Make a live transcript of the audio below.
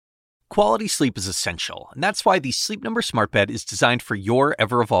Quality sleep is essential, and that's why the Sleep Number Smart Bed is designed for your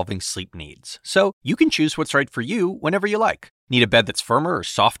ever-evolving sleep needs. So you can choose what's right for you whenever you like. Need a bed that's firmer or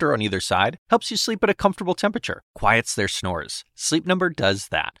softer on either side? Helps you sleep at a comfortable temperature, quiets their snores. Sleep Number does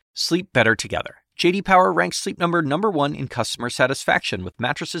that. Sleep better together. J.D. Power ranks Sleep Number #1 in customer satisfaction with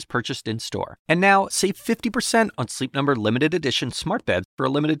mattresses purchased in-store. And now, save 50% on Sleep Number limited edition smart beds for a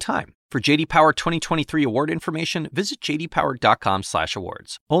limited time. For J.D. Power 2023 award information, visit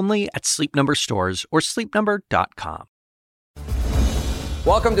jdpower.com/awards. Only at Sleep Number stores or sleepnumber.com.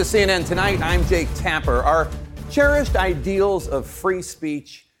 Welcome to CNN Tonight. I'm Jake Tapper. Our cherished ideals of free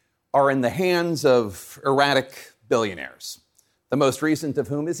speech are in the hands of erratic billionaires. The most recent of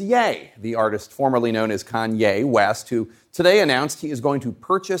whom is Ye, the artist formerly known as Kanye West, who today announced he is going to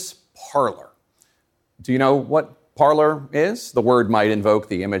purchase Parler. Do you know what Parler is? The word might invoke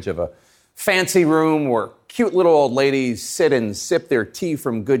the image of a fancy room where cute little old ladies sit and sip their tea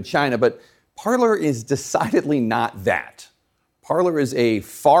from good china, but Parler is decidedly not that. Parler is a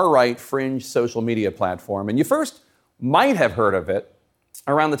far-right fringe social media platform, and you first might have heard of it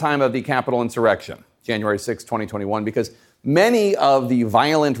around the time of the Capitol insurrection, January 6, 2021, because many of the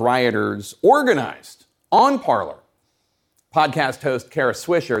violent rioters organized on Parler. Podcast host Kara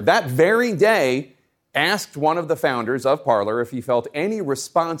Swisher that very day asked one of the founders of Parler if he felt any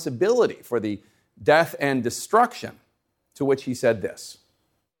responsibility for the death and destruction, to which he said this.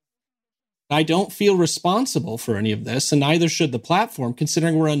 I don't feel responsible for any of this, and neither should the platform,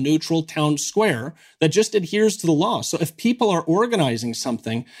 considering we're a neutral town square that just adheres to the law. So if people are organizing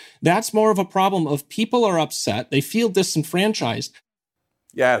something, that's more of a problem of people are upset, they feel disenfranchised.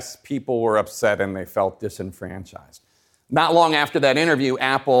 Yes, people were upset and they felt disenfranchised. Not long after that interview,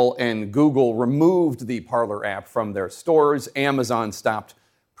 Apple and Google removed the Parler app from their stores. Amazon stopped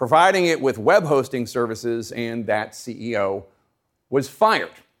providing it with web hosting services, and that CEO was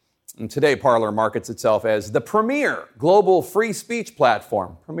fired. And today, Parler markets itself as the premier global free speech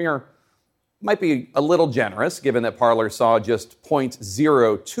platform. Premier might be a little generous, given that Parler saw just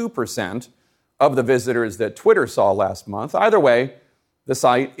 0.02% of the visitors that Twitter saw last month. Either way, the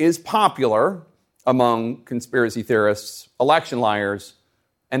site is popular among conspiracy theorists, election liars,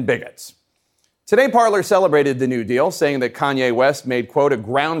 and bigots. Today, Parler celebrated the new deal, saying that Kanye West made, quote, a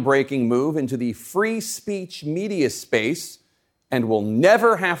groundbreaking move into the free speech media space and will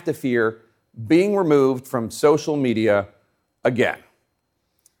never have to fear being removed from social media again.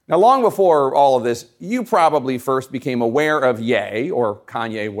 Now, long before all of this, you probably first became aware of Ye, or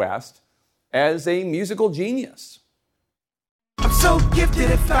Kanye West, as a musical genius. I'm so gifted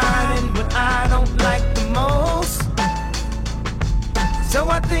at finding what I don't like the most. So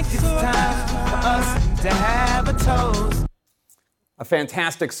I think it's time for us to have a toast. A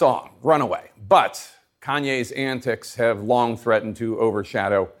fantastic song, Runaway. But Kanye's antics have long threatened to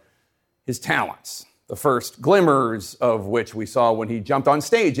overshadow his talents, the first glimmers of which we saw when he jumped on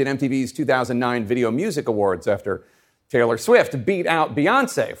stage at MTV's 2009 Video Music Awards after Taylor Swift beat out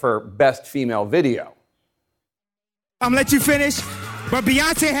Beyoncé for Best Female Video. I'm gonna let you finish, but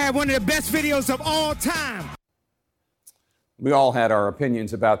Beyoncé had one of the best videos of all time. We all had our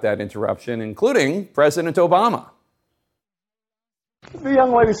opinions about that interruption, including President Obama. The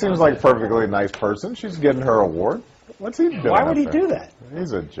young lady seems like a perfectly nice person. She's getting her award. What's he doing? Why would he do that?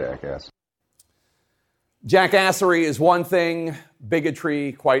 He's a jackass. Jackassery is one thing,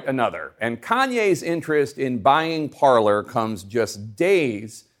 bigotry quite another. And Kanye's interest in buying Parler comes just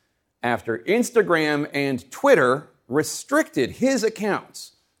days after Instagram and Twitter restricted his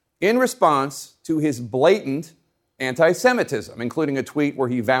accounts in response to his blatant anti-Semitism, including a tweet where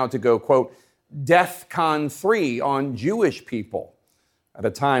he vowed to go, quote, DEFCON 3 on Jewish people, at a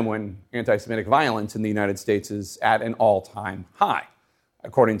time when anti-Semitic violence in the United States is at an all-time high,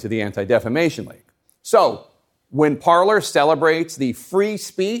 according to the Anti-Defamation League. So, when Parler celebrates the free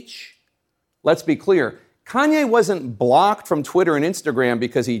speech, let's be clear, Kanye wasn't blocked from Twitter and Instagram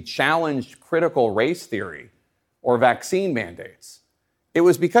because he challenged critical race theory or vaccine mandates. It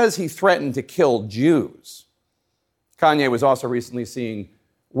was because he threatened to kill Jews. Kanye was also recently seen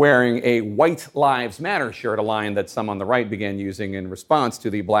wearing a White Lives Matter shirt, a line that some on the right began using in response to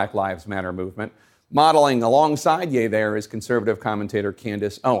the Black Lives Matter movement. Modeling alongside Ye there is conservative commentator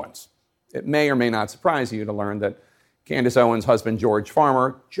Candace Owens. It may or may not surprise you to learn that Candace Owens' husband, George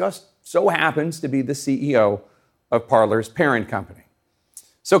Farmer, just so happens to be the CEO of Parler's parent company.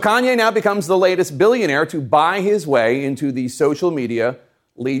 So Kanye now becomes the latest billionaire to buy his way into the social media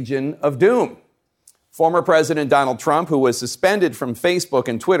Legion of Doom. Former President Donald Trump, who was suspended from Facebook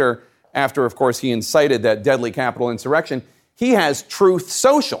and Twitter after, of course, he incited that deadly Capitol insurrection, he has Truth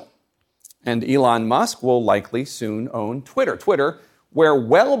Social. And Elon Musk will likely soon own Twitter. Twitter, where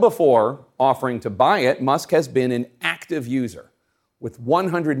well before offering to buy it, Musk has been an active user. With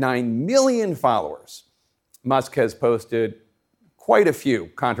 109 million followers, Musk has posted quite a few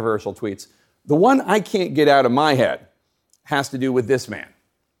controversial tweets. The one I can't get out of my head has to do with this man,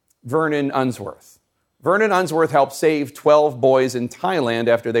 Vernon Unsworth. Vernon Unsworth helped save 12 boys in Thailand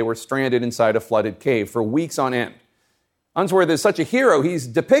after they were stranded inside a flooded cave for weeks on end. Unsworth is such a hero, he's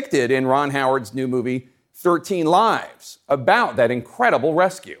depicted in Ron Howard's new movie, 13 Lives, about that incredible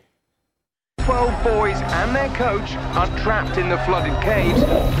rescue. 12 boys and their coach are trapped in the flooded caves.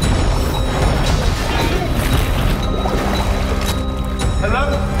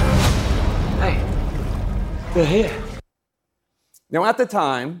 Hello? Hey, they're here. Now, at the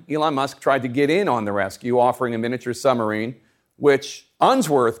time, Elon Musk tried to get in on the rescue, offering a miniature submarine, which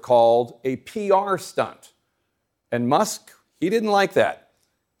Unsworth called a PR stunt. And Musk, he didn't like that.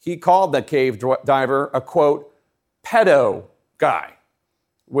 He called the cave diver a, quote, pedo guy,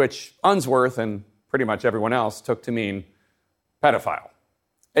 which Unsworth and pretty much everyone else took to mean pedophile.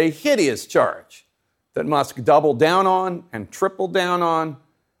 A hideous charge that Musk doubled down on and tripled down on,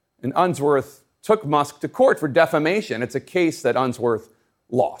 and Unsworth took Musk to court for defamation. It's a case that Unsworth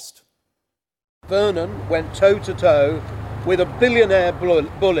lost. Vernon went toe-to-toe with a billionaire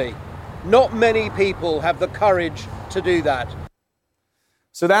bully. Not many people have the courage to do that.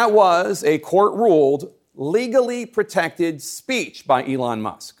 So that was a court-ruled, legally protected speech by Elon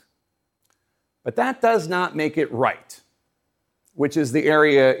Musk. But that does not make it right, which is the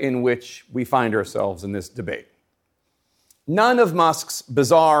area in which we find ourselves in this debate. None of Musk's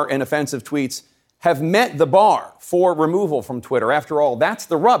bizarre and offensive tweets have met the bar for removal from Twitter. After all, that's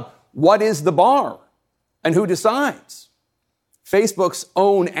the rub. What is the bar? And who decides? Facebook's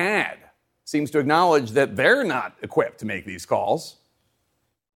own ad seems to acknowledge that they're not equipped to make these calls.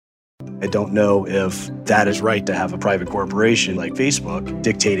 I don't know if that is right to have a private corporation like Facebook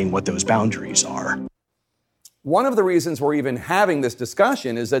dictating what those boundaries are. One of the reasons we're even having this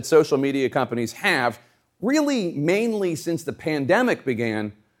discussion is that social media companies have, really mainly since the pandemic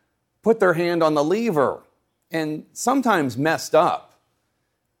began, put their hand on the lever and sometimes messed up.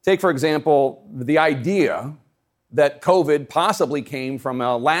 Take, for example, the idea that COVID possibly came from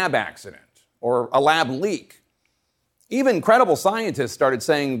a lab accident or a lab leak. Even credible scientists started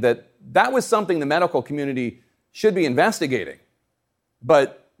saying that that was something the medical community should be investigating.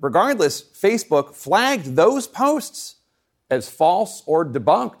 But regardless, Facebook flagged those posts as false or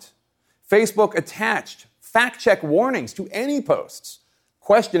debunked. Facebook attached fact-check warnings to any posts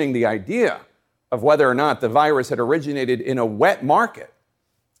questioning the idea of whether or not the virus had originated in a wet market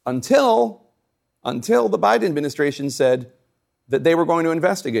until the Biden administration said that they were going to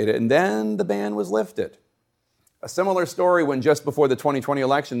investigate it, and then the ban was lifted. A similar story when just before the 2020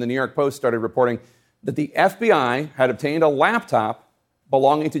 election, the New York Post started reporting that the FBI had obtained a laptop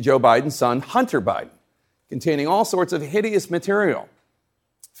belonging to Joe Biden's son, Hunter Biden, containing all sorts of hideous material.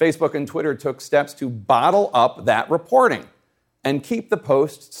 Facebook and Twitter took steps to bottle up that reporting and keep the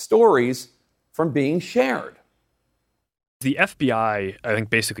Post's stories from being shared. The FBI, I think,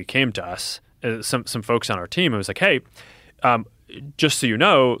 basically came to us, some folks on our team, and was like, hey, just so you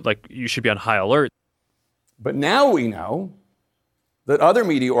know, like, you should be on high alert. But now we know that other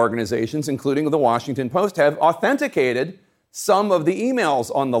media organizations, including the Washington Post, have authenticated some of the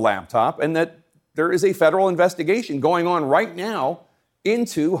emails on the laptop and that there is a federal investigation going on right now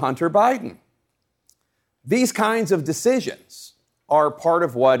into Hunter Biden. These kinds of decisions are part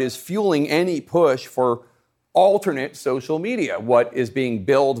of what is fueling any push for alternate social media, what is being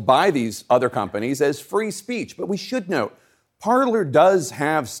billed by these other companies as free speech. But we should note, Parler does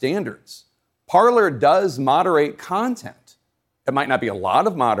have standards. Parler does moderate content. It might not be a lot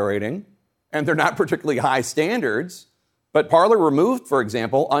of moderating, and they're not particularly high standards, but Parler removed, for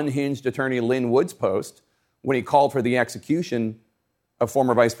example, unhinged attorney Lynn Wood's post when he called for the execution of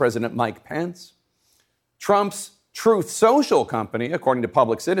former Vice President Mike Pence. Trump's Truth Social company, according to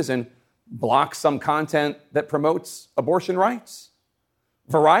Public Citizen, blocks some content that promotes abortion rights.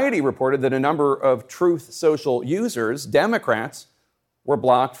 Variety reported that a number of Truth Social users, Democrats, were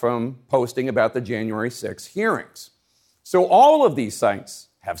blocked from posting about the January 6 hearings. So all of these sites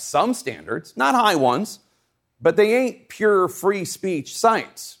have some standards, not high ones, but they ain't pure free speech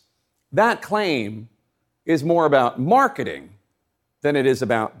sites. That claim is more about marketing than it is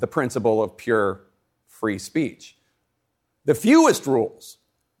about the principle of pure free speech. The fewest rules,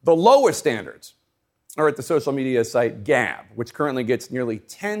 the lowest standards, are at the social media site Gab, which currently gets nearly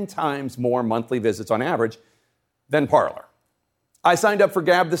 10 times more monthly visits on average than Parler. I signed up for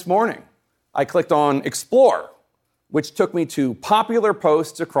Gab this morning. I clicked on Explore, which took me to popular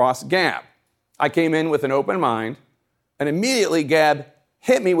posts across Gab. I came in with an open mind And immediately Gab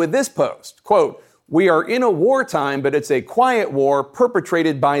hit me with this post, quote, "We are in a wartime, but it's a quiet war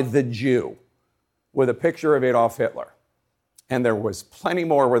perpetrated by the Jew," with a picture of Adolf Hitler. And there was plenty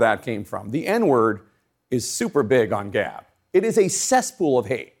more where that came from. The N-word is super big on Gab. It is a cesspool of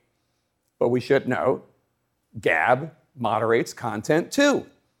hate. But we should note, Gab moderates content too.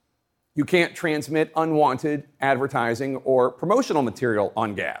 You can't transmit unwanted advertising or promotional material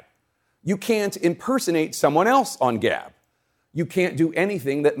on Gab. You can't impersonate someone else on Gab. You can't do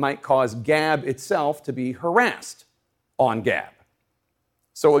anything that might cause Gab itself to be harassed on Gab.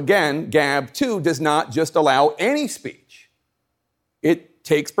 So again, Gab too does not just allow any speech. It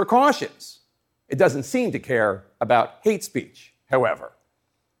takes precautions. It doesn't seem to care about hate speech, however.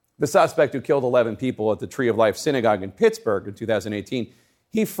 The suspect who killed 11 people at the Tree of Life synagogue in Pittsburgh in 2018,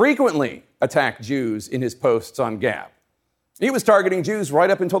 he frequently attacked Jews in his posts on Gab. He was targeting Jews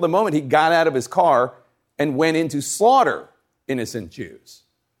right up until the moment he got out of his car and went in to slaughter innocent Jews.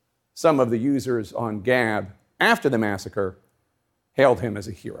 Some of the users on Gab after the massacre hailed him as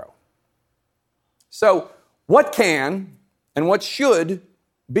a hero. So, what can and what should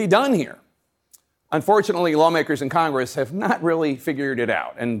be done here? Unfortunately, lawmakers in Congress have not really figured it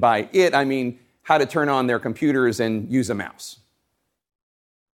out. And by it, I mean how to turn on their computers and use a mouse.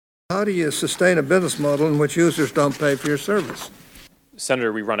 How do you sustain a business model in which users don't pay for your service?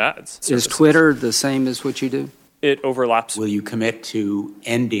 Senator, we run ads. Is Twitter the same as what you do? It overlaps. Will you commit to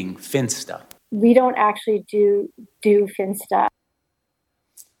ending Finsta? We don't actually do Finsta.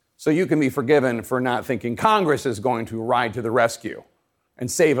 So you can be forgiven for not thinking Congress is going to ride to the rescue and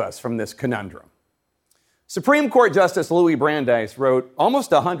save us from this conundrum. Supreme Court Justice Louis Brandeis wrote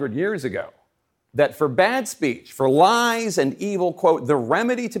almost 100 years ago that for bad speech, for lies and evil, quote, the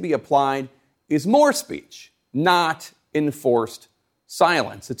remedy to be applied is more speech, not enforced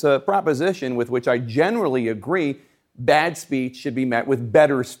silence. It's a proposition with which I generally agree. Bad speech should be met with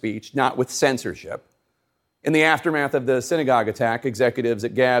better speech, not with censorship. In the aftermath of the synagogue attack, executives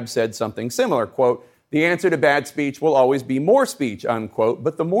at Gab said something similar, quote, the answer to bad speech will always be more speech, unquote.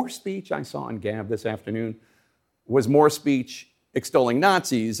 But the more speech I saw on Gab this afternoon was more speech extolling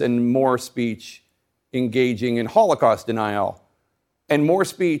Nazis and more speech engaging in Holocaust denial and more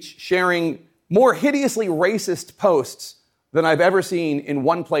speech sharing more hideously racist posts than I've ever seen in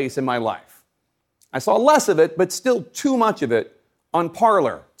one place in my life. I saw less of it, but still too much of it on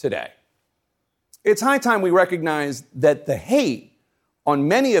Parler today. It's high time we recognize that the hate on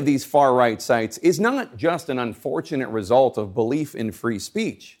many of these far-right sites is not just an unfortunate result of belief in free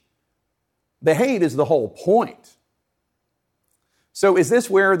speech. The hate is the whole point. So is this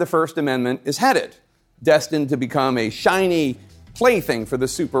where the First Amendment is headed? Destined to become a shiny plaything for the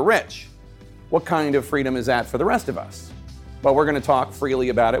super rich? What kind of freedom is that for the rest of us? Well, we're going to talk freely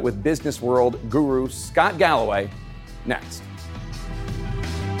about it with business world guru Scott Galloway next.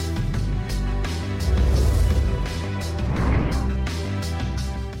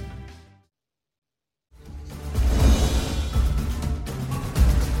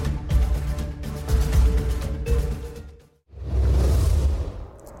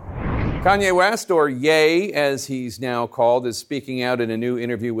 Kanye West, or Ye, as he's now called, is speaking out in a new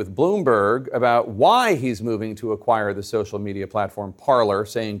interview with Bloomberg about why he's moving to acquire the social media platform Parler,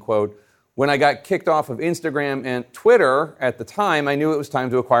 saying, quote, when I got kicked off of Instagram and Twitter at the time, I knew it was time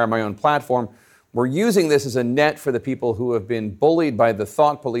to acquire my own platform. We're using this as a net for the people who have been bullied by the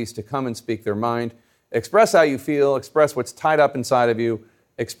thought police to come and speak their mind. Express how you feel, express what's tied up inside of you,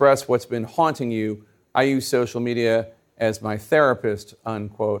 express what's been haunting you. I use social media as my therapist,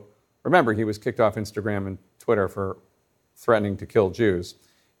 unquote. Remember, he was kicked off Instagram and Twitter for threatening to kill Jews.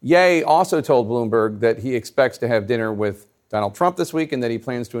 Ye also told Bloomberg that he expects to have dinner with Donald Trump this week and that he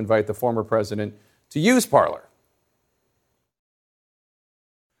plans to invite the former president to use Parler.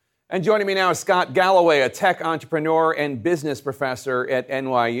 And joining me now is Scott Galloway, a tech entrepreneur and business professor at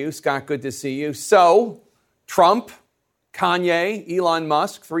NYU. Scott, good to see you. So, Trump, Kanye, Elon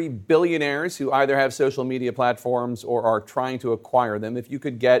Musk, 3 billionaires who either have social media platforms or are trying to acquire them. If you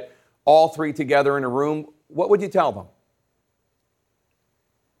could get all three together in a room, what would you tell them?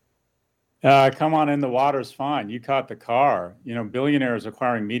 Come on in, the water's fine. You caught the car. You know, billionaires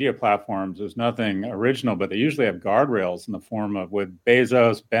acquiring media platforms is nothing original, but they usually have guardrails in the form of, with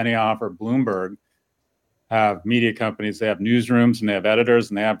Bezos, Benioff, or Bloomberg, have media companies, they have newsrooms and they have editors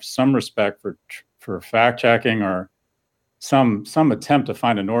and they have some respect for fact checking or some attempt to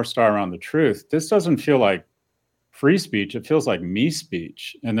find a North Star around the truth. This doesn't feel like free speech. It feels like me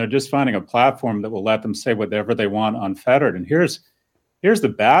speech. And they're just finding a platform that will let them say whatever they want unfettered. And here's the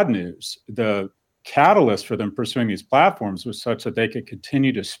bad news. The catalyst for them pursuing these platforms was such that they could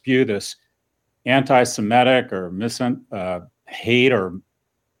continue to spew this anti-Semitic or hate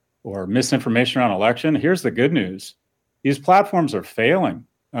or misinformation on election, here's the good news. These platforms are failing.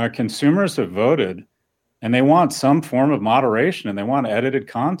 Consumers have voted, and they want some form of moderation, and they want edited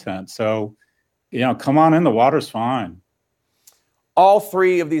content. So, come on in, the water's fine. All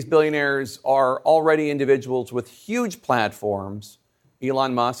three of these billionaires are already individuals with huge platforms.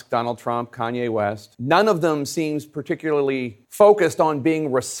 Elon Musk, Donald Trump, Kanye West. None of them seems particularly focused on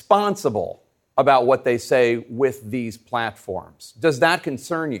being responsible about what they say with these platforms. Does that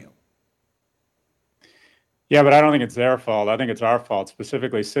concern you? Yeah, but I don't think it's their fault. I think it's our fault.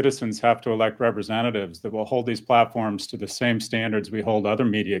 Specifically, citizens have to elect representatives that will hold these platforms to the same standards we hold other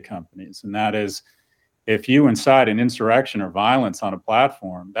media companies. And that is, if you incite an insurrection or violence on a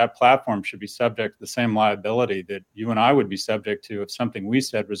platform, that platform should be subject to the same liability that you and I would be subject to if something we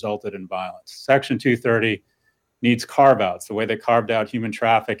said resulted in violence. Section 230 needs carve-outs. The way they carved out human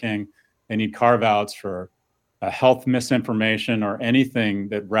trafficking, they need carve-outs for health misinformation or anything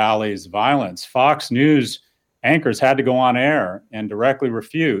that rallies violence. Fox News anchors had to go on air and directly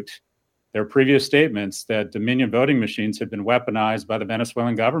refute their previous statements that Dominion voting machines had been weaponized by the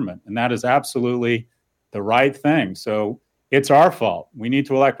Venezuelan government. And that is absolutely the right thing. So it's our fault. We need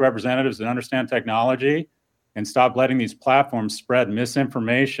to elect representatives that understand technology and stop letting these platforms spread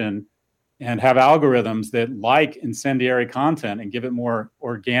misinformation and have algorithms that like incendiary content and give it more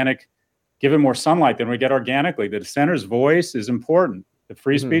organic, give it more sunlight than we get organically. The dissenter's voice is important. The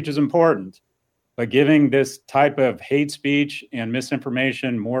free speech is important. But giving this type of hate speech and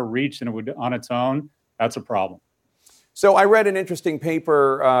misinformation more reach than it would on its own, that's a problem. So I read an interesting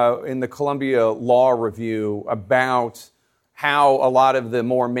paper in the Columbia Law Review about how a lot of the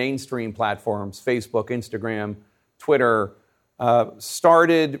more mainstream platforms, Facebook, Instagram, Twitter,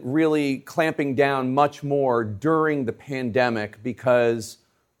 started really clamping down much more during the pandemic because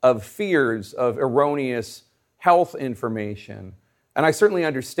of fears of erroneous health information. And I certainly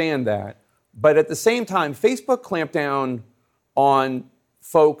understand that. But at the same time, Facebook clamped down on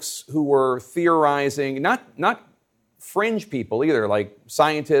folks who were theorizing, not fringe people either, like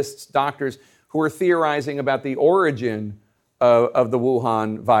scientists, doctors, who were theorizing about the origin of the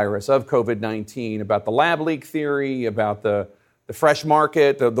Wuhan virus, of COVID-19, about the lab leak theory, about the fresh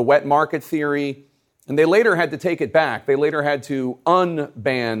market, the wet market theory. And they later had to take it back. They later had to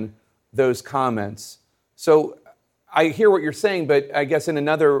unban those comments. So I hear what you're saying, but I guess in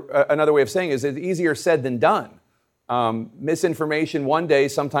another way of saying is it's easier said than done. Misinformation one day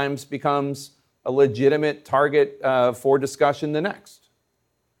sometimes becomes a legitimate target for discussion the next.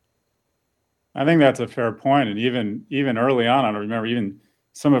 I think that's a fair point. And even early on, I remember even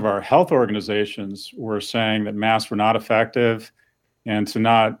some of our health organizations were saying that masks were not effective and to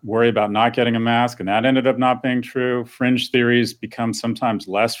not worry about not getting a mask. And that ended up not being true. Fringe theories become sometimes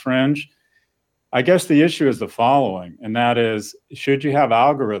less fringe. I guess the issue is the following, and that is, should you have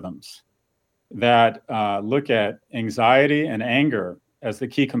algorithms that look at anxiety and anger as the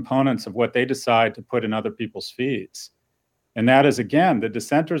key components of what they decide to put in other people's feeds? And that is, again, the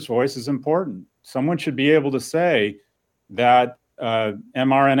dissenter's voice is important. Someone should be able to say that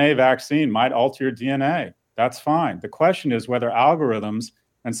mRNA vaccine might alter your DNA. That's fine. The question is whether algorithms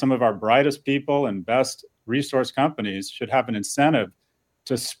and some of our brightest people and best resource companies should have an incentive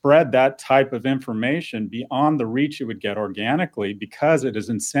to spread that type of information beyond the reach it would get organically because it is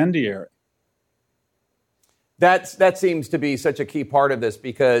incendiary. That seems to be such a key part of this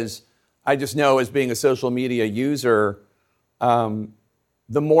because I just know as being a social media user, the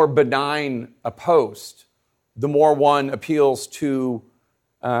more benign a post, the more one appeals to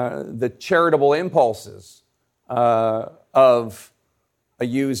the charitable impulses of a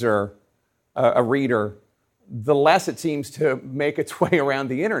user, a reader, the less it seems to make its way around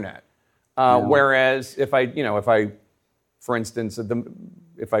the internet. Whereas if I, for instance,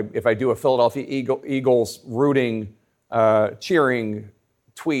 if I do a Philadelphia Eagles rooting, cheering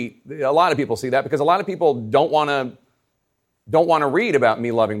tweet, a lot of people see that because a lot of people don't want to read about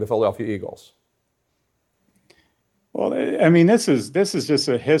me loving the Philadelphia Eagles. Well, I mean, this is just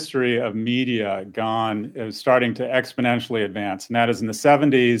a history of media starting to exponentially advance, and that is in the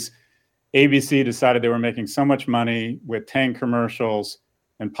 70s. ABC decided they were making so much money with Tang commercials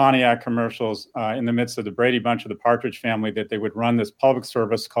and Pontiac commercials in the midst of the Brady Bunch of the Partridge Family that they would run this public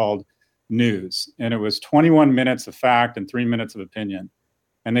service called news. And it was 21 minutes of fact and 3 minutes of opinion.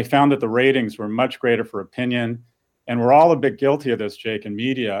 And they found that the ratings were much greater for opinion. And we're all a bit guilty of this, Jake, in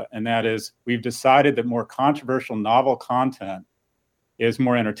media. And that is, we've decided that more controversial, novel content is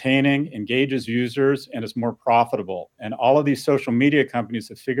more entertaining, engages users, and is more profitable. And all of these social media companies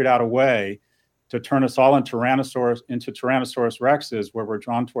have figured out a way to turn us all into Tyrannosaurus Rexes, where we're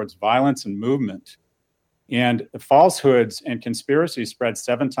drawn towards violence and movement. And falsehoods and conspiracies spread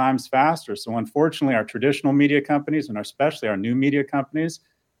 7 times faster. So unfortunately, our traditional media companies, and especially our new media companies,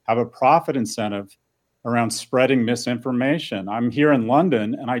 have a profit incentive around spreading misinformation. I'm here in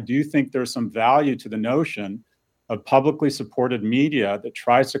London, and I do think there's some value to the notion of publicly supported media that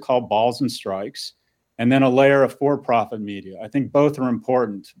tries to call balls and strikes, and then a layer of for-profit media. I think both are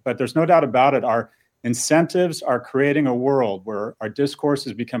important, but there's no doubt about it. Our incentives are creating a world where our discourse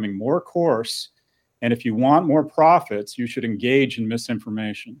is becoming more coarse, and if you want more profits, you should engage in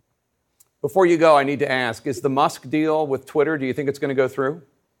misinformation. Before you go, I need to ask, is the Musk deal with Twitter, do you think it's going to go through?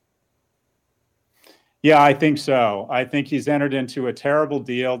 Yeah, I think so. I think he's entered into a terrible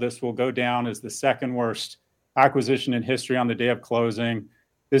deal. This will go down as the second worst acquisition in history on the day of closing.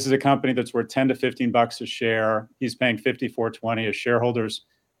 This is a company that's worth $10 to $15 a share. He's paying $54.20. His shareholders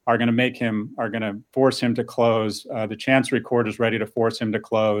are going to force him to close. The Chancery Court is ready to force him to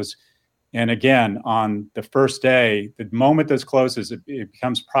close. And again, on the first day, the moment this closes, it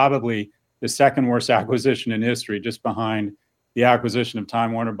becomes probably the second worst acquisition in history, just behind the acquisition of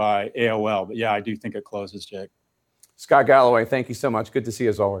Time Warner by AOL. But yeah, I do think it closes, Jake. Scott Galloway, thank you so much. Good to see you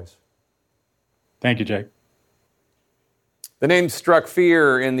as always. Thank you, Jake. The name struck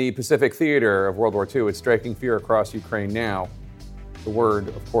fear in the Pacific theater of World War II. It's striking fear across Ukraine now. The word,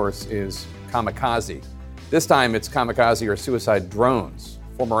 of course, is kamikaze. This time it's kamikaze or suicide drones.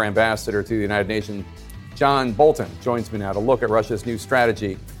 Former ambassador to the United Nations, John Bolton, joins me now to look at Russia's new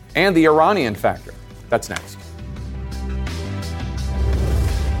strategy and the Iranian factor. That's next.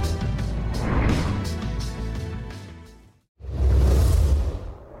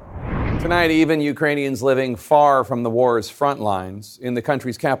 Tonight, even Ukrainians living far from the war's front lines in the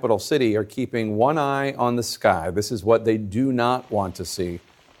country's capital city are keeping one eye on the sky. This is what they do not want to see,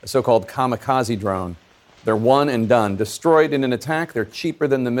 a so-called kamikaze drone. They're one and done. Destroyed in an attack, they're cheaper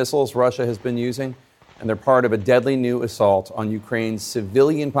than the missiles Russia has been using, and they're part of a deadly new assault on Ukraine's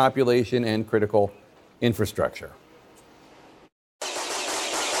civilian population and critical infrastructure.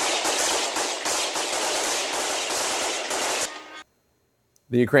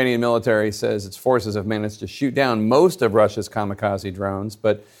 The Ukrainian military says its forces have managed to shoot down most of Russia's kamikaze drones,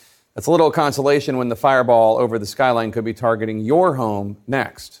 but that's a little consolation when the fireball over the skyline could be targeting your home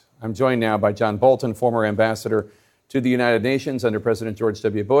next. I'm joined now by John Bolton, former ambassador to the United Nations under President George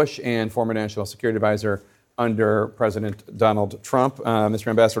W. Bush and former national security advisor under President Donald Trump. Mr.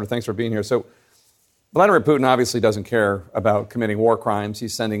 Ambassador, thanks for being here. So Vladimir Putin obviously doesn't care about committing war crimes.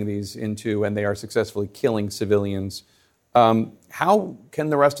 He's sending these into, and they are successfully killing civilians. How can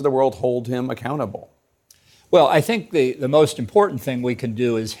the rest of the world hold him accountable? Well, I think the most important thing we can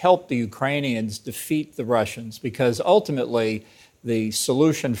do is help the Ukrainians defeat the Russians, because ultimately the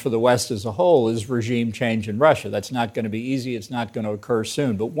solution for the West as a whole is regime change in Russia. That's not going to be easy. It's not going to occur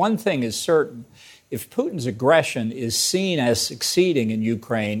soon. But one thing is certain. If Putin's aggression is seen as succeeding in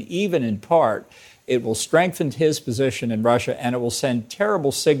Ukraine, even in part, it will strengthen his position in Russia, and it will send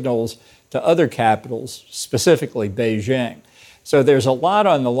terrible signals to other capitals, specifically Beijing. So there's a lot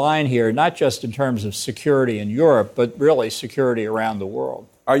on the line here, not just in terms of security in Europe, but really security around the world.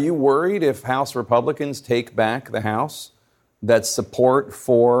 Are you worried if House Republicans take back the House, that support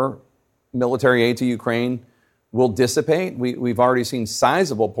for military aid to Ukraine will dissipate? We've already seen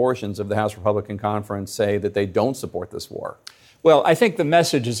sizable portions of the House Republican Conference say that they don't support this war. Well, I think the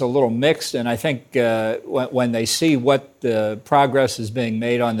message is a little mixed, and I think when they see what progress is being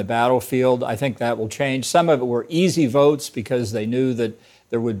made on the battlefield, I think that will change. Some of it were easy votes because they knew that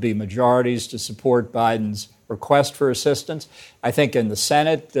there would be majorities to support Biden's request for assistance. I think in the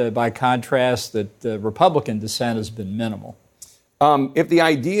Senate, by contrast, that the Republican dissent has been minimal. If the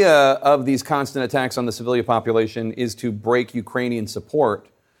idea of these constant attacks on the civilian population is to break Ukrainian support,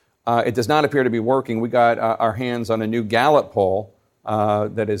 it does not appear to be working. We got our hands on a new Gallup poll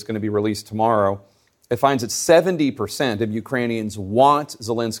that is going to be released tomorrow. It finds that 70% of Ukrainians want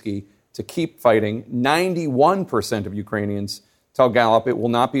Zelensky to keep fighting. 91% of Ukrainians tell Gallup it will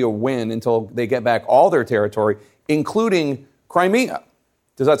not be a win until they get back all their territory, including Crimea.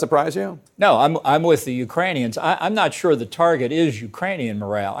 Does that surprise you? No, I'm with the Ukrainians. I'm not sure the target is Ukrainian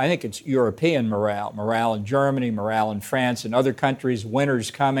morale. I think it's European morale in Germany, morale in France and other countries.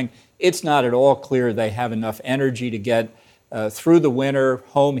 Winter's coming. It's not at all clear they have enough energy to get through the winter,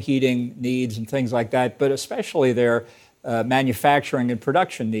 home heating needs and things like that, but especially their manufacturing and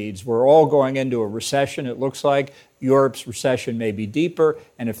production needs. We're all going into a recession, it looks like. Europe's recession may be deeper,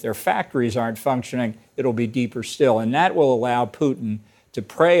 and if their factories aren't functioning, it'll be deeper still. And that will allow Putin to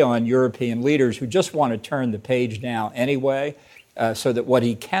prey on European leaders who just want to turn the page now anyway. so that what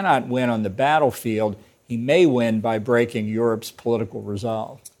he cannot win on the battlefield, he may win by breaking Europe's political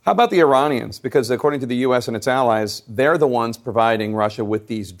resolve. How about the Iranians? Because according to the U.S. and its allies, they're the ones providing Russia with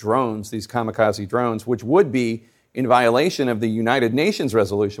these drones, these kamikaze drones, which would be in violation of the United Nations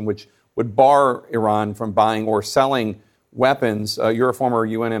resolution, which would bar Iran from buying or selling weapons. You're a former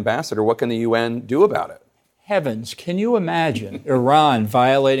UN ambassador. What can the UN do about it? Heavens, can you imagine Iran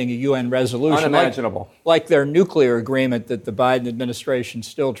violating a UN resolution? Unimaginable. Like their nuclear agreement that the Biden administration is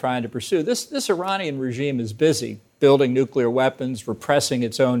still trying to pursue. This Iranian regime is busy building nuclear weapons, repressing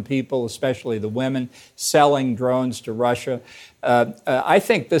its own people, especially the women, selling drones to Russia. I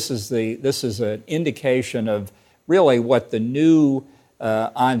think this is an indication of really what the new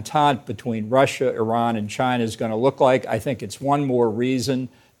entente between Russia, Iran, and China is going to look like. I think it's one more reason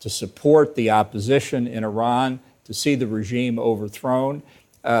to support the opposition in Iran, to see the regime overthrown,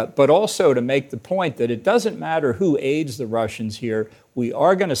 but also to make the point that it doesn't matter who aids the Russians here. We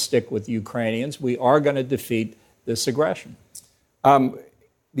are going to stick with the Ukrainians. We are going to defeat this aggression. The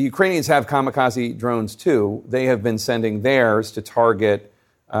Ukrainians have kamikaze drones, too. They have been sending theirs to target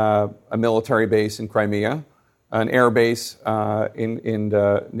a military base in Crimea, an air base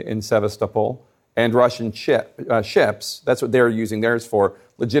in Sevastopol, and Russian ships. That's what they're using theirs for,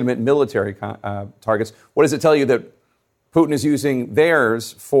 legitimate military targets. What does it tell you that Putin is using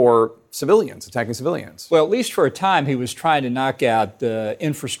theirs for civilians, attacking civilians? Well, at least for a time, he was trying to knock out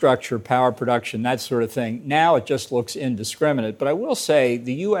infrastructure, power production, that sort of thing. Now it just looks indiscriminate. But I will say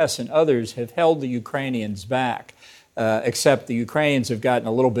the U.S. and others have held the Ukrainians back, except the Ukrainians have gotten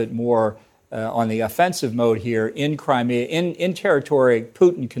a little bit more on the offensive mode here in Crimea, in territory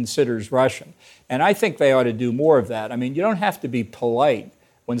Putin considers Russian. And I think they ought to do more of that. I mean, you don't have to be polite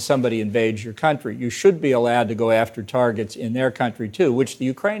when somebody invades your country. You should be allowed to go after targets in their country, too, which the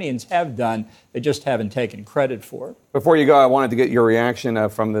Ukrainians have done. They just haven't taken credit for it. Before you go, I wanted to get your reaction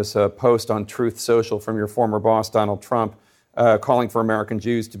from this post on Truth Social from your former boss, Donald Trump, calling for American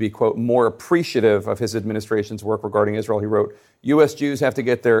Jews to be, quote, more appreciative of his administration's work regarding Israel. He wrote, U.S. Jews have to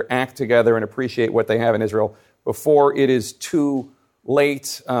get their act together and appreciate what they have in Israel before it is too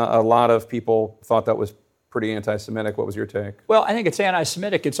late. A lot of people thought that was pretty anti-Semitic. What was your take? Well, I think it's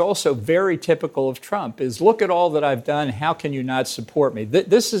anti-Semitic. It's also very typical of Trump, is look at all that I've done. How can you not support me?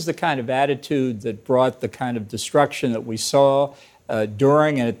 This is the kind of attitude that brought the kind of destruction that we saw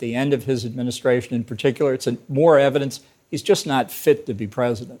during and at the end of his administration in particular. It's more evidence he's just not fit to be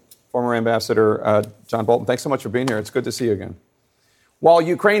president. Former Ambassador John Bolton, thanks so much for being here. It's good to see you again. While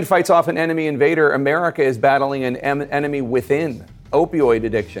Ukraine fights off an enemy invader, America is battling an enemy within, opioid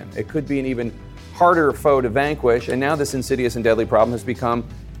addiction. It could be an even harder foe to vanquish, and now this insidious and deadly problem has become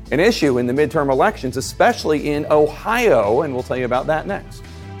an issue in the midterm elections, especially in Ohio, and we'll tell you about that next.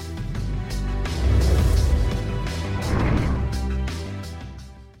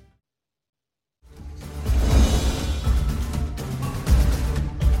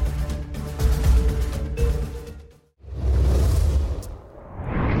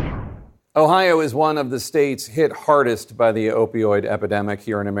 Ohio is one of the states hit hardest by the opioid epidemic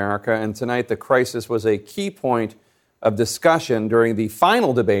here in America, and tonight the crisis was a key point of discussion during the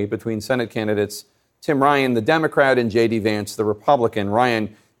final debate between Senate candidates Tim Ryan, the Democrat, and J.D. Vance, the Republican.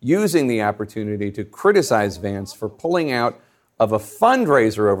 Ryan using the opportunity to criticize Vance for pulling out of a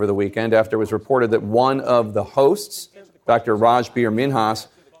fundraiser over the weekend after it was reported that one of the hosts, Dr. Rajbir Minhas,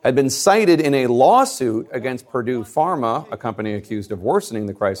 had been cited in a lawsuit against Purdue Pharma, a company accused of worsening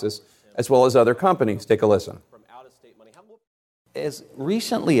the crisis, as well as other companies. Take a listen. As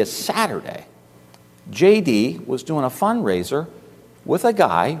recently as Saturday, JD was doing a fundraiser with a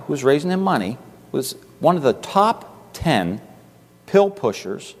guy who was raising him money, was one of the top 10 pill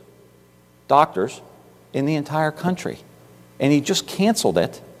pushers, doctors, in the entire country. And he just canceled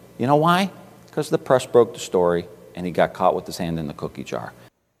it. You know why? Because the press broke the story and he got caught with his hand in the cookie jar.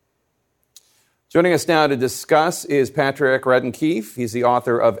 Joining us now to discuss is Patrick Redden Keefe. He's the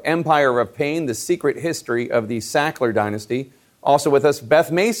author of Empire of Pain, The Secret History of the Sackler Dynasty. Also with us,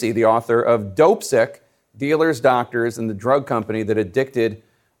 Beth Macy, the author of Dope Sick, Dealers, Doctors, and the Drug Company That Addicted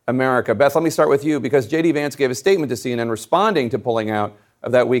America. Beth, let me start with you because J.D. Vance gave a statement to CNN responding to pulling out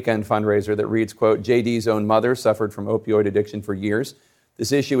of that weekend fundraiser that reads, quote, J.D.'s own mother suffered from opioid addiction for years.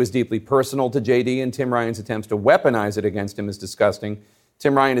 This issue is deeply personal to J.D., and Tim Ryan's attempts to weaponize it against him is disgusting.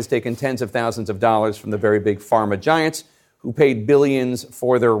 Tim Ryan has taken tens of thousands of dollars from the very big pharma giants who paid billions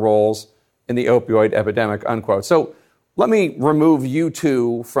for their roles in the opioid epidemic, unquote. So let me remove you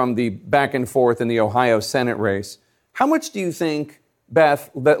two from the back and forth in the Ohio Senate race. How much do you think,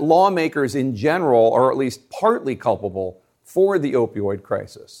 Beth, that lawmakers in general are at least partly culpable for the opioid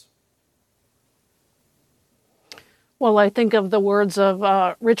crisis? Well, I think of the words of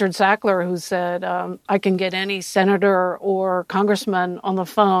Richard Sackler, who said, I can get any senator or congressman on the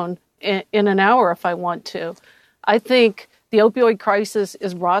phone in an hour if I want to. I think the opioid crisis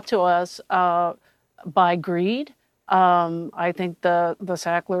is brought to us by greed. I think the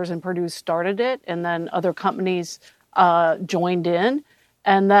Sacklers and Purdue started it, and then other companies joined in,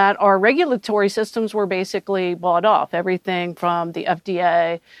 and that our regulatory systems were basically bought off. Everything from the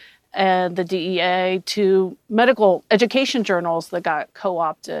FDA and the DEA to medical education journals that got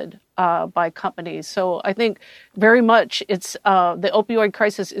co-opted by companies. So I think very much it's the opioid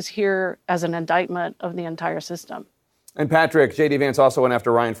crisis is here as an indictment of the entire system. And Patrick, J.D. Vance also went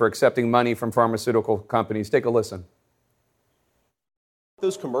after Ryan for accepting money from pharmaceutical companies. Take a listen.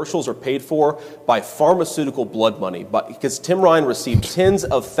 Those commercials are paid for by pharmaceutical blood money, because Tim Ryan received tens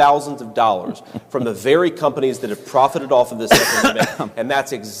of thousands of dollars from the very companies that have profited off of this epidemic, and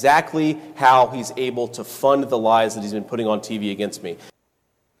that's exactly how he's able to fund the lies that he's been putting on TV against me.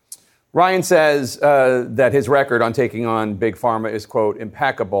 Ryan says that his record on taking on Big Pharma is, quote,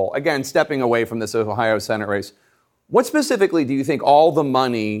 impeccable. Again, stepping away from this Ohio Senate race. What specifically do you think all the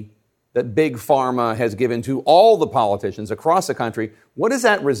money that Big Pharma has given to all the politicians across the country, what has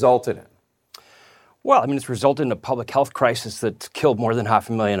that resulted in? Well, I mean, it's resulted in a public health crisis that's killed more than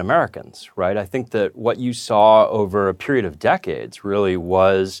 500,000 Americans, right? I think that what you saw over a period of decades really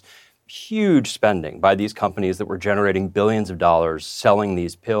was huge spending by these companies that were generating billions of dollars selling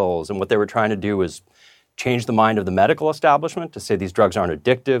these pills. And what they were trying to do was change the mind of the medical establishment to say these drugs aren't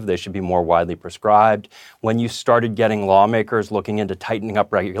addictive, they should be more widely prescribed. When you started getting lawmakers looking into tightening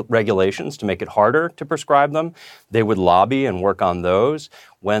up regulations to make it harder to prescribe them, they would lobby and work on those.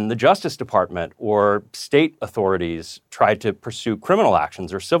 When the Justice Department or state authorities tried to pursue criminal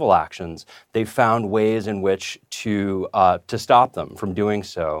actions or civil actions, they found ways in which to stop them from doing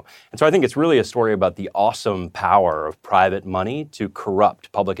so. And so I think it's really a story about the awesome power of private money to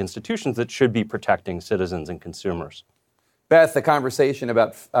corrupt public institutions that should be protecting citizens and consumers. Beth, the conversation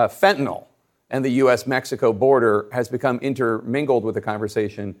about fentanyl and the U.S.-Mexico border has become intermingled with the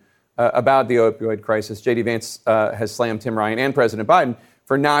conversation about the opioid crisis. J.D. Vance has slammed Tim Ryan and President Biden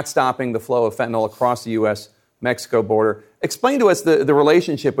for not stopping the flow of fentanyl across the U.S.-Mexico border. Explain to us the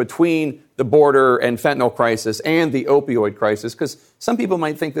relationship between the border and fentanyl crisis and the opioid crisis, because some people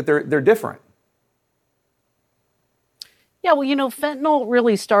might think that they're different. Yeah, well, fentanyl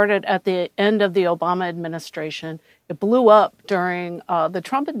really started at the end of the Obama administration. It blew up during the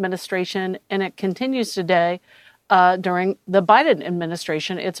Trump administration, and it continues today during the Biden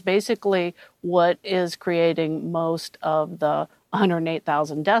administration. It's basically what is creating most of the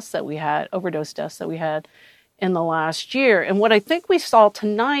 108,000 deaths that we had, overdose deaths that we had in the last year. And what I think we saw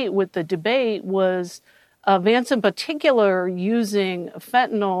tonight with the debate was Vance in particular using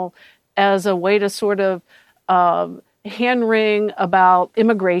fentanyl as a way to sort of hand-wring about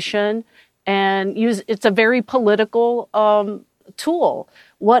immigration and it's a very political tool.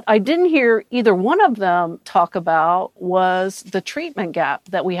 What I didn't hear either one of them talk about was the treatment gap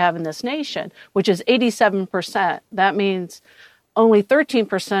that we have in this nation, which is 87%. That means only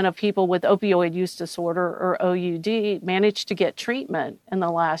 13% of people with opioid use disorder or OUD managed to get treatment in the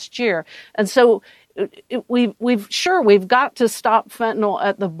last year. And so we've got to stop fentanyl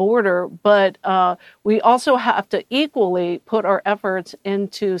at the border, but we also have to equally put our efforts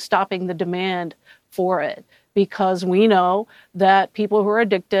into stopping the demand for it, because we know that people who are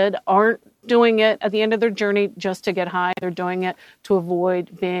addicted aren't doing it at the end of their journey just to get high. They're doing it to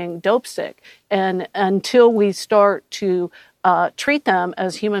avoid being dope sick. And until we start to treat them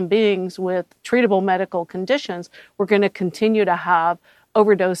as human beings with treatable medical conditions, we're going to continue to have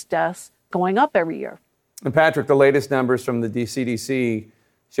overdose deaths going up every year. And Patrick, the latest numbers from the CDC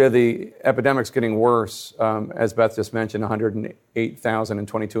show the epidemic's getting worse. As Beth just mentioned,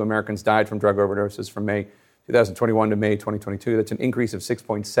 108,022 Americans died from drug overdoses from May 2021 to May 2022. That's an increase of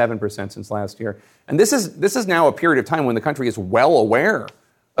 6.7% since last year. And this is now a period of time when the country is well aware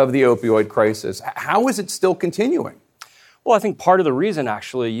of the opioid crisis. How is it still continuing? Well, I think part of the reason,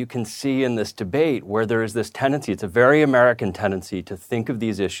 actually, you can see in this debate where there is this tendency, it's a very American tendency to think of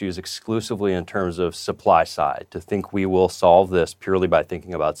these issues exclusively in terms of supply side, to think we will solve this purely by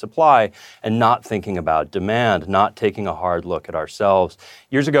thinking about supply and not thinking about demand, not taking a hard look at ourselves.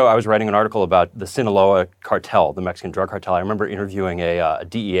 Years ago, I was writing an article about the Sinaloa cartel, the Mexican drug cartel. I remember interviewing a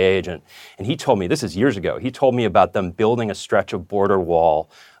DEA agent, and he told me, this is years ago, he told me about them building a stretch of border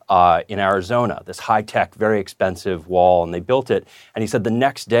wall in Arizona, this high-tech, very expensive wall, and they built it. And he said the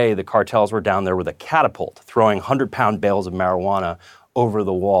next day the cartels were down there with a catapult throwing 100-pound bales of marijuana over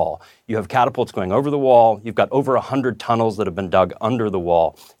the wall. You have catapults going over the wall. You've got over 100 tunnels that have been dug under the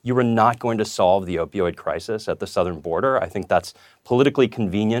wall. You are not going to solve the opioid crisis at the southern border. I think that's politically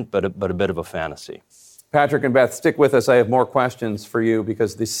convenient, but a bit of a fantasy. Patrick and Beth, stick with us. I have more questions for you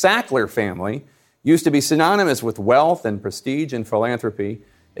because the Sackler family used to be synonymous with wealth and prestige and philanthropy.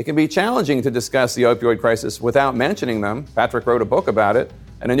 It can be challenging to discuss the opioid crisis without mentioning them. Patrick wrote a book about it,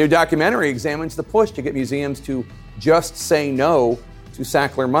 and a new documentary examines the push to get museums to just say no to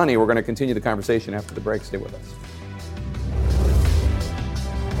Sackler money. We're going to continue the conversation after the break. Stay with us.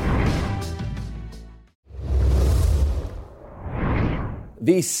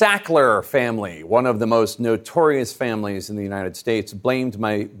 The Sackler family, one of the most notorious families in the United States, blamed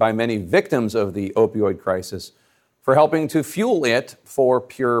by many victims of the opioid crisis for helping to fuel it for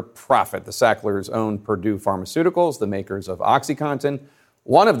pure profit. The Sacklers own Purdue Pharmaceuticals, the makers of OxyContin,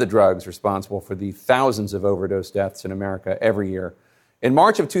 one of the drugs responsible for the thousands of overdose deaths in America every year. In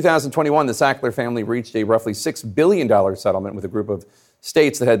March of 2021, the Sackler family reached a roughly $6 billion settlement with a group of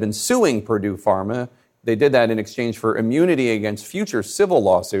states that had been suing Purdue Pharma. They did that in exchange for immunity against future civil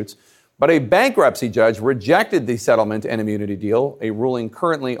lawsuits. But a bankruptcy judge rejected the settlement and immunity deal, a ruling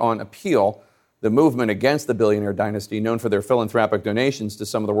currently on appeal. The movement against the billionaire dynasty, known for their philanthropic donations to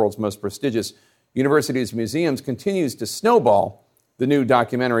some of the world's most prestigious universities and museums, continues to snowball. The new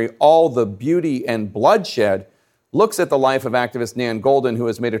documentary, All the Beauty and Bloodshed, looks at the life of activist Nan Goldin, who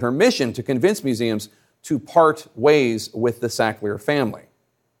has made it her mission to convince museums to part ways with the Sackler family.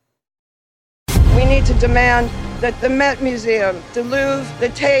 We need to demand that the Met Museum, the Louvre, the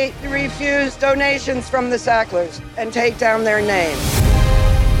Tate refuse donations from the Sacklers and take down their name.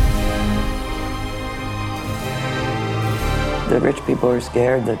 The rich people are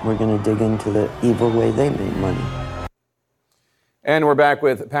scared that we're going to dig into the evil way they made money. And we're back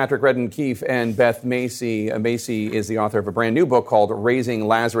with Patrick Redden-Keefe and Beth Macy. Macy is the author of a brand new book called Raising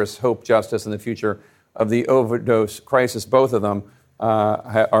Lazarus, Hope, Justice, and the Future of the Overdose Crisis. Both of them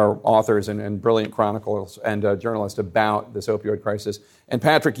are authors and brilliant chroniclers and journalists about this opioid crisis. And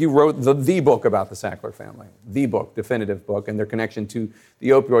Patrick, you wrote the book about the Sackler family, the book, definitive book, and their connection to the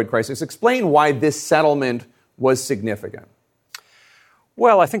opioid crisis. Explain why this settlement was significant.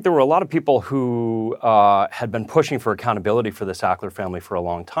 Well, I think there were a lot of people who had been pushing for accountability for the Sackler family for a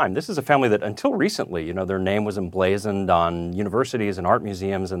long time. This is a family that until recently, their name was emblazoned on universities and art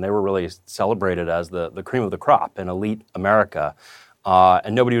museums, and they were really celebrated as the cream of the crop in elite America.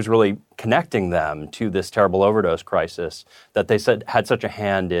 And nobody was really connecting them to this terrible overdose crisis that they said had such a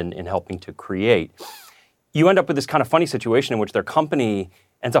hand in helping to create. You end up with this kind of funny situation in which their company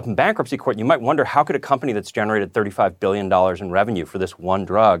ends up in bankruptcy court. You might wonder, how could a company that's generated $35 billion in revenue for this one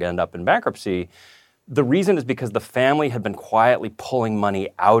drug end up in bankruptcy? The reason is because the family had been quietly pulling money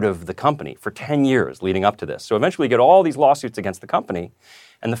out of the company for 10 years leading up to this. So eventually you get all these lawsuits against the company,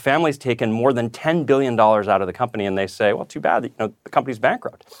 and the family's taken more than $10 billion out of the company, and they say, well, too bad, the company's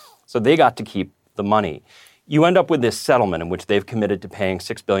bankrupt. So they got to keep the money. You end up with this settlement in which they've committed to paying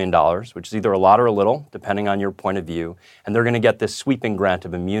 $6 billion, which is either a lot or a little, depending on your point of view, and they're going to get this sweeping grant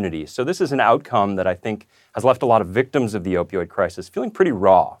of immunity. So this is an outcome that I think has left a lot of victims of the opioid crisis feeling pretty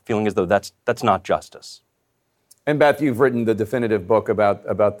raw, feeling as though that's not justice. And Beth, you've written the definitive book about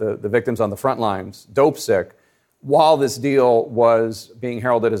the victims on the front lines, dope sick. While this deal was being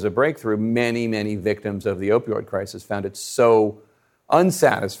heralded as a breakthrough, many, many victims of the opioid crisis found it so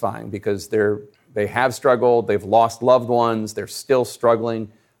unsatisfying because they have struggled, they've lost loved ones, they're still struggling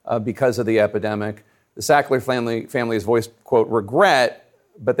because of the epidemic. The Sackler family has voiced, quote, regret,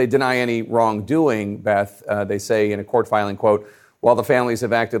 but they deny any wrongdoing, Beth. They say in a court filing, quote, while the families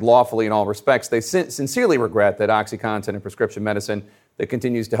have acted lawfully in all respects, they sincerely regret that OxyContin and prescription medicine that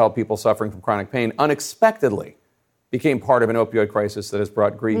continues to help people suffering from chronic pain unexpectedly became part of an opioid crisis that has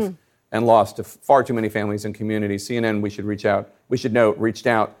brought grief and loss to far too many families and communities. CNN, we should note, reached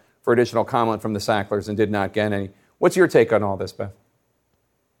out for additional comment from the Sacklers and did not get any. What's your take on all this, Beth?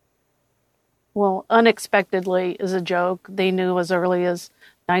 Well, unexpectedly is a joke. They knew as early as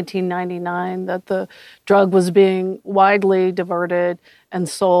 1999 that the drug was being widely diverted and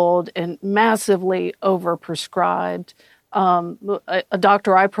sold and massively overprescribed. A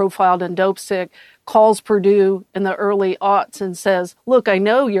doctor I profiled in Dope Sick calls Purdue in the early aughts and says, look, I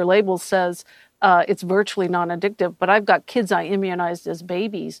know your label says it's virtually non-addictive, but I've got kids I immunized as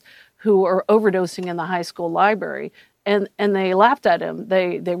babies who are overdosing in the high school library. And they laughed at him.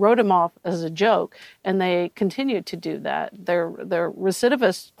 They wrote him off as a joke, and they continued to do that. They're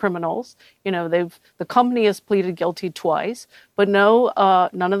recidivist criminals. The company has pleaded guilty twice, but no,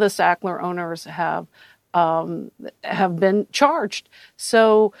 none of the Sackler owners have been charged.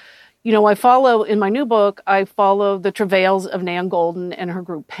 So, I follow, in my new book, I follow the travails of Nan Golden and her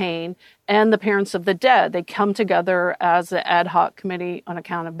group PAIN and the parents of the dead. They come together as the ad hoc committee on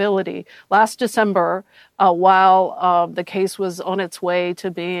accountability. Last December, while the case was on its way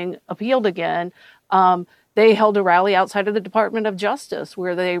to being appealed again, they held a rally outside of the Department of Justice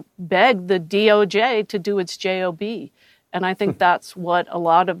where they begged the DOJ to do its job. And I think that's what a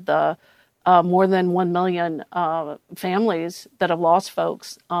lot of the more than 1 million families that have lost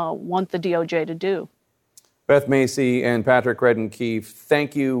folks want the DOJ to do. Beth Macy and Patrick Redden-Keefe,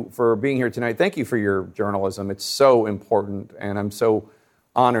 thank you for being here tonight. Thank you for your journalism. It's so important, and I'm so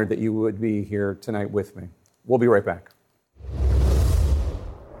honored that you would be here tonight with me. We'll be right back.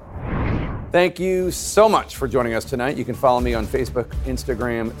 Thank you so much for joining us tonight. You can follow me on Facebook,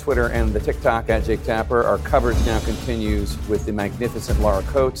 Instagram, Twitter, and the TikTok at Jake Tapper. Our coverage now continues with the magnificent Laura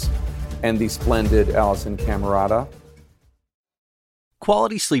Coates and the splendid Allison Camerata.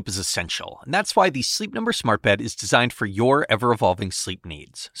 Quality sleep is essential, and that's why the Sleep Number Smart Bed is designed for your ever-evolving sleep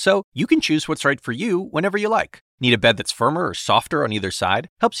needs. So you can choose what's right for you whenever you like. Need a bed that's firmer or softer on either side?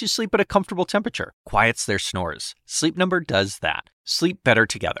 Helps you sleep at a comfortable temperature. Quiets their snores. Sleep Number does that. Sleep better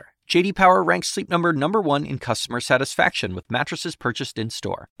together. J.D. Power ranks Sleep Number #1 in customer satisfaction with mattresses purchased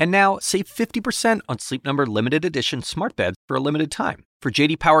in-store. And now, save 50% on Sleep Number limited edition smart beds for a limited time. For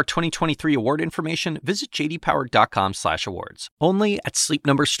J.D. Power 2023 award information, visit jdpower.com/awards. Only at Sleep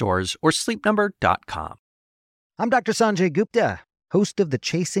Number stores or sleepnumber.com. I'm Dr. Sanjay Gupta, host of the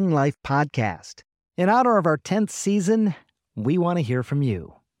Chasing Life podcast. In honor of our 10th season, we want to hear from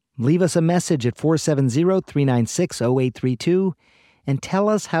you. Leave us a message at 470-396-0832 and tell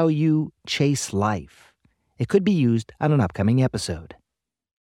us how you chase life. It could be used on an upcoming episode.